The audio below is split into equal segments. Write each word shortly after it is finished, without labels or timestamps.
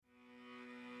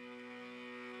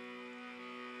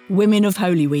Women of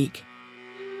Holy Week.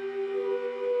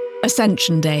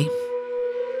 Ascension Day.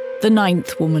 The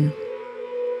 9th woman.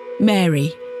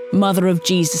 Mary, mother of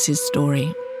Jesus'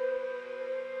 story.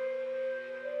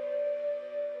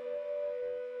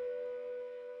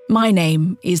 My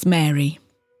name is Mary.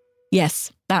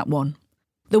 Yes, that one.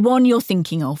 The one you're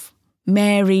thinking of.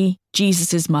 Mary,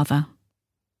 Jesus' mother.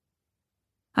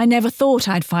 I never thought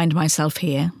I'd find myself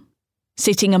here,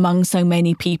 sitting among so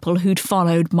many people who'd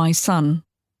followed my son.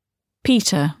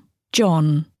 Peter,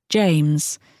 John,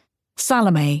 James,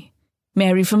 Salome,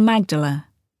 Mary from Magdala,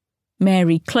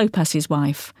 Mary Clopas'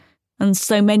 wife, and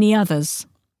so many others.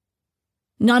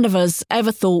 None of us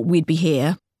ever thought we'd be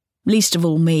here, least of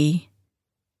all me.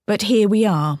 But here we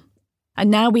are,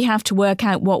 and now we have to work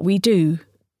out what we do,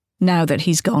 now that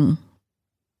he's gone.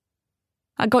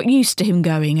 I got used to him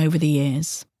going over the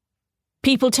years.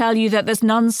 People tell you that there's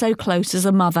none so close as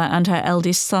a mother and her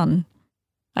eldest son.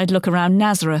 I'd look around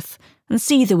Nazareth and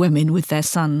see the women with their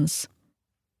sons.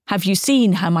 Have you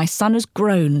seen how my son has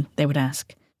grown? They would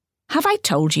ask. Have I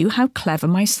told you how clever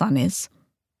my son is?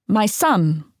 My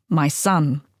son, my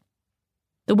son.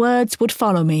 The words would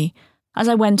follow me as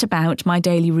I went about my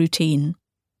daily routine.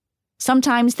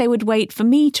 Sometimes they would wait for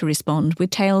me to respond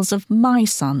with tales of my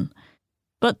son,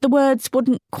 but the words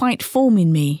wouldn't quite form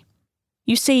in me.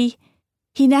 You see,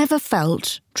 he never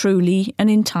felt truly and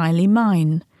entirely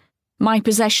mine, my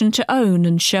possession to own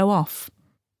and show off.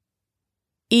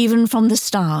 Even from the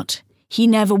start, he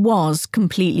never was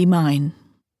completely mine.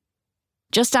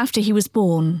 Just after he was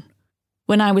born,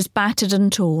 when I was battered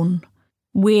and torn,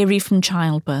 weary from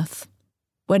childbirth,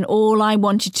 when all I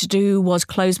wanted to do was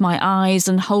close my eyes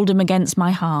and hold him against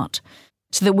my heart,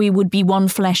 so that we would be one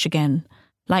flesh again,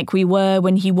 like we were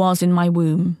when he was in my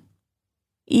womb.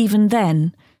 Even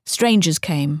then, strangers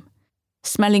came,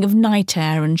 smelling of night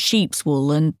air and sheep's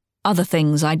wool and other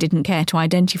things I didn't care to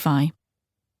identify,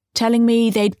 telling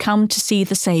me they'd come to see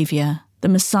the Saviour, the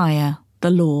Messiah, the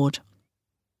Lord.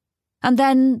 And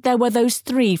then there were those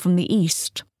 3 from the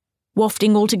East,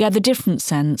 wafting altogether different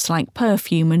scents like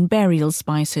perfume and burial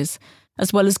spices,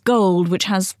 as well as gold which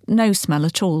has no smell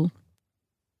at all.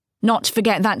 Not to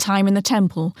forget that time in the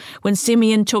temple, when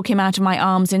Simeon took him out of my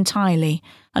arms entirely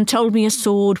and told me a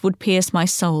sword would pierce my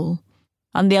soul,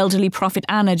 and the elderly prophet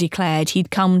Anna declared he'd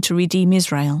come to redeem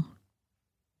Israel.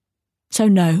 So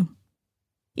no,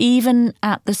 even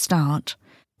at the start,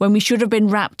 when we should have been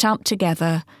wrapped up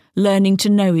together, learning to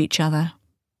know each other,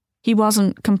 he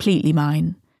wasn't completely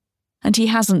mine, and he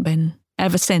hasn't been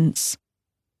ever since.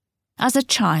 As a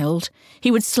child,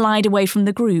 he would slide away from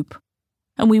the group,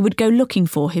 and we would go looking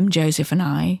for him, Joseph and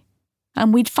I,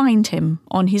 and we'd find him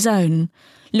on his own,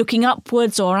 looking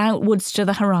upwards or outwards to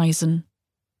the horizon,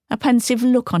 a pensive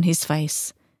look on his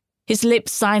face, his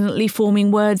lips silently forming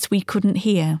words we couldn't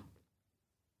hear.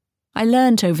 I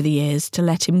learnt over the years to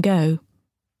let him go.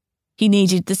 He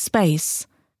needed the space,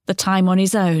 the time on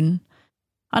his own,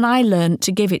 and I learnt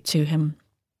to give it to him.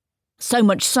 So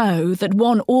much so that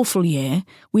one awful year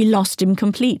we lost him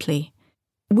completely.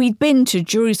 We'd been to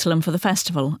Jerusalem for the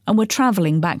festival and were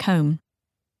travelling back home.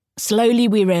 Slowly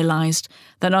we realised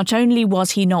that not only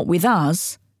was he not with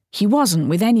us, he wasn't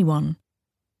with anyone.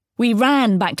 We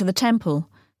ran back to the temple,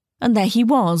 and there he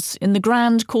was in the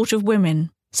grand court of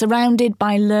women, surrounded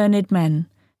by learned men,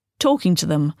 talking to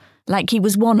them like he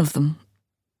was one of them.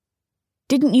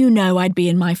 "Didn't you know I'd be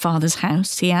in my father's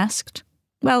house?" he asked.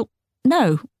 Well,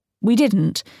 no, we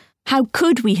didn't. How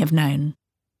could we have known?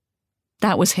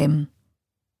 That was him,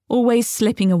 always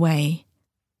slipping away,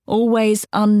 always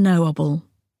unknowable.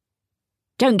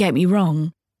 Don't get me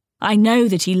wrong, I know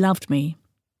that he loved me.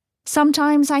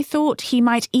 Sometimes I thought he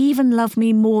might even love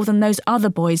me more than those other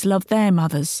boys loved their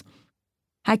mothers.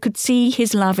 I could see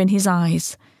his love in his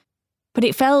eyes, but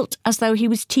it felt as though he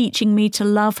was teaching me to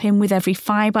love him with every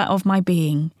fibre of my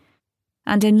being,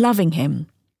 and in loving him,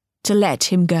 to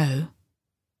let him go,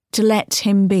 to let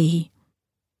him be.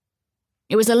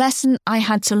 It was a lesson I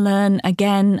had to learn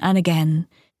again and again.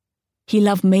 He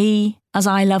loved me as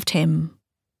I loved him,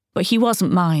 but he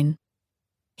wasn't mine.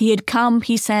 He had come,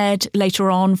 he said,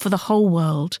 later on for the whole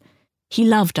world. He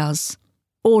loved us,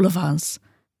 all of us.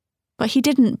 But he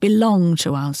didn't belong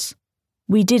to us.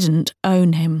 We didn't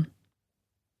own him.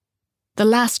 The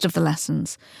last of the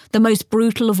lessons, the most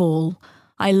brutal of all,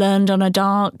 I learned on a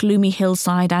dark, gloomy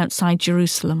hillside outside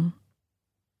Jerusalem.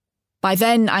 By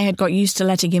then I had got used to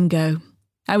letting him go.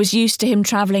 I was used to him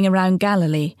travelling around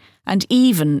Galilee and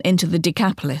even into the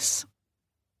Decapolis.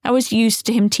 I was used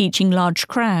to him teaching large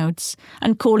crowds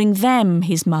and calling them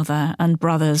his mother and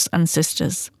brothers and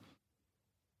sisters.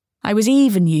 I was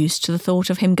even used to the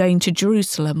thought of him going to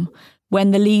Jerusalem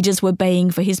when the leaders were baying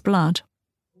for his blood.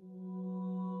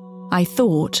 I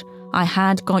thought I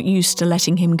had got used to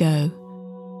letting him go.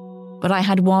 But I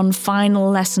had one final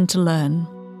lesson to learn,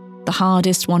 the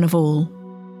hardest one of all.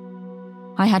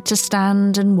 I had to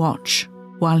stand and watch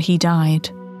while he died.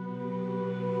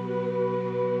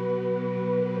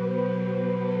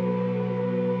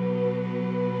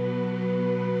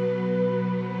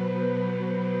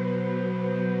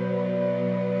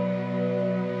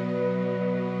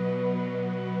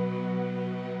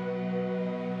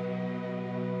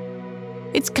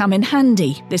 It's come in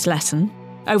handy, this lesson,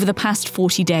 over the past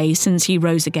 40 days since he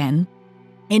rose again.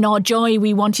 In our joy,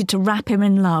 we wanted to wrap him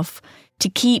in love, to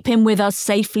keep him with us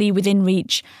safely within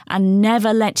reach and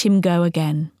never let him go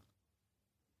again.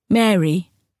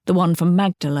 Mary, the one from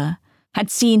Magdala,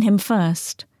 had seen him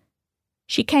first.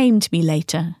 She came to me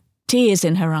later, tears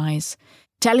in her eyes,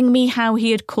 telling me how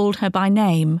he had called her by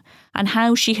name and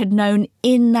how she had known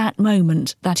in that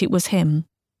moment that it was him.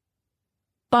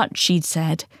 But, she'd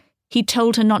said, he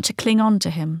told her not to cling on to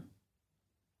him.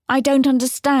 I don't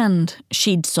understand,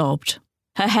 she'd sobbed,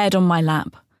 her head on my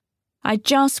lap. I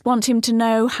just want him to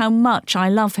know how much I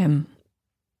love him.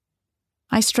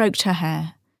 I stroked her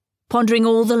hair, pondering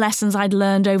all the lessons I'd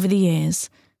learned over the years,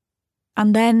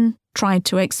 and then tried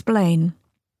to explain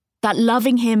that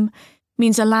loving him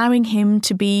means allowing him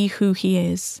to be who he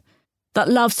is, that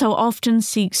love so often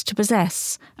seeks to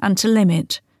possess and to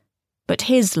limit, but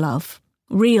his love,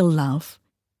 real love,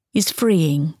 is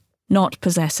freeing, not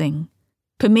possessing,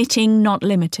 permitting, not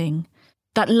limiting,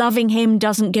 that loving him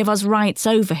doesn't give us rights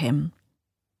over him.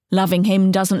 Loving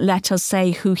him doesn't let us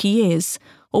say who he is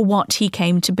or what he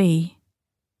came to be.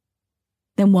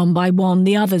 Then one by one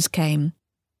the others came,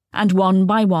 and one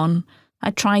by one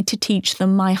I tried to teach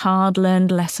them my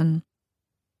hard-learned lesson.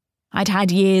 I'd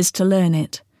had years to learn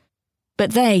it,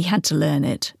 but they had to learn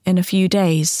it in a few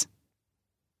days.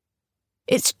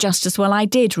 It's just as well I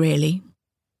did, really.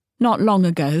 Not long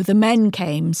ago, the men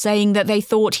came, saying that they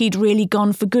thought he'd really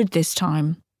gone for good this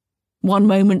time. One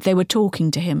moment they were talking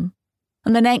to him,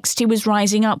 and the next he was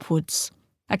rising upwards.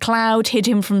 A cloud hid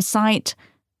him from sight,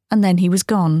 and then he was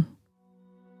gone.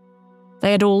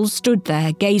 They had all stood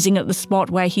there, gazing at the spot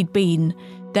where he'd been,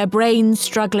 their brains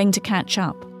struggling to catch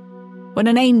up, when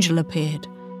an angel appeared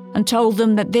and told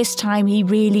them that this time he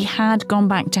really had gone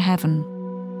back to heaven.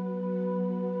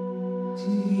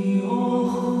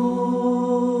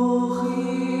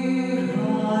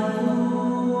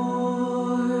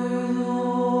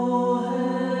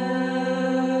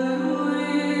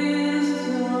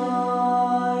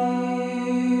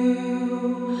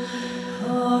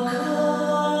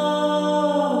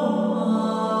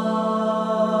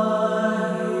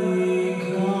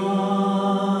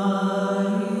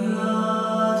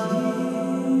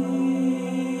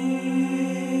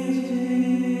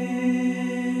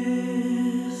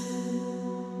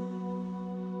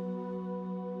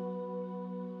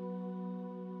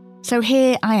 So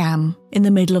here I am, in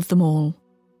the middle of them all,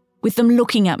 with them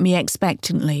looking at me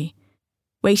expectantly,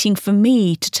 waiting for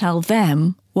me to tell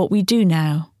them what we do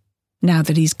now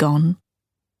that he's gone.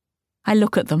 I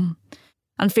look at them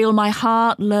and feel my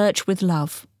heart lurch with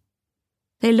love.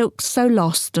 They look so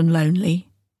lost and lonely,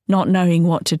 not knowing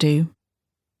what to do.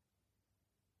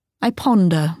 I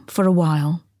ponder for a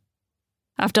while.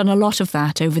 I've done a lot of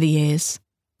that over the years,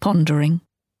 pondering.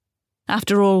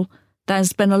 After all,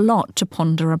 there's been a lot to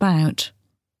ponder about.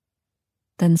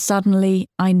 Then suddenly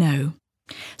I know.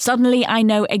 Suddenly I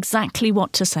know exactly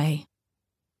what to say.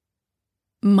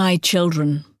 My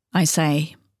children, I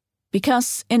say,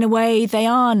 because in a way they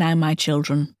are now my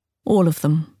children, all of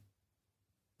them.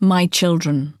 My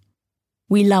children.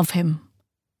 We love him.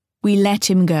 We let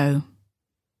him go.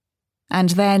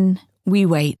 And then we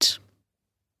wait.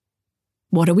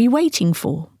 What are we waiting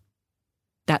for?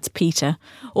 That's Peter,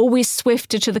 always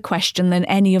swifter to the question than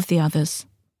any of the others.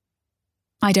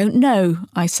 I don't know,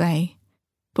 I say,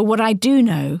 but what I do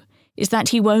know is that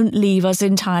he won't leave us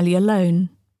entirely alone.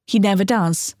 He never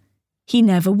does. He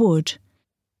never would.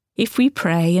 If we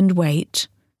pray and wait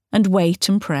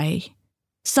and pray,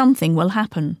 something will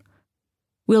happen.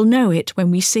 We'll know it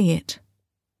when we see it.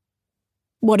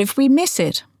 What if we miss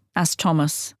it? Asked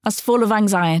Thomas, as full of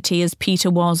anxiety as Peter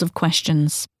was of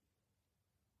questions.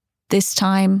 This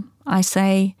time, I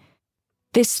say,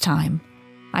 this time,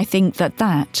 I think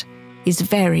that is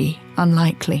very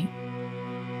unlikely.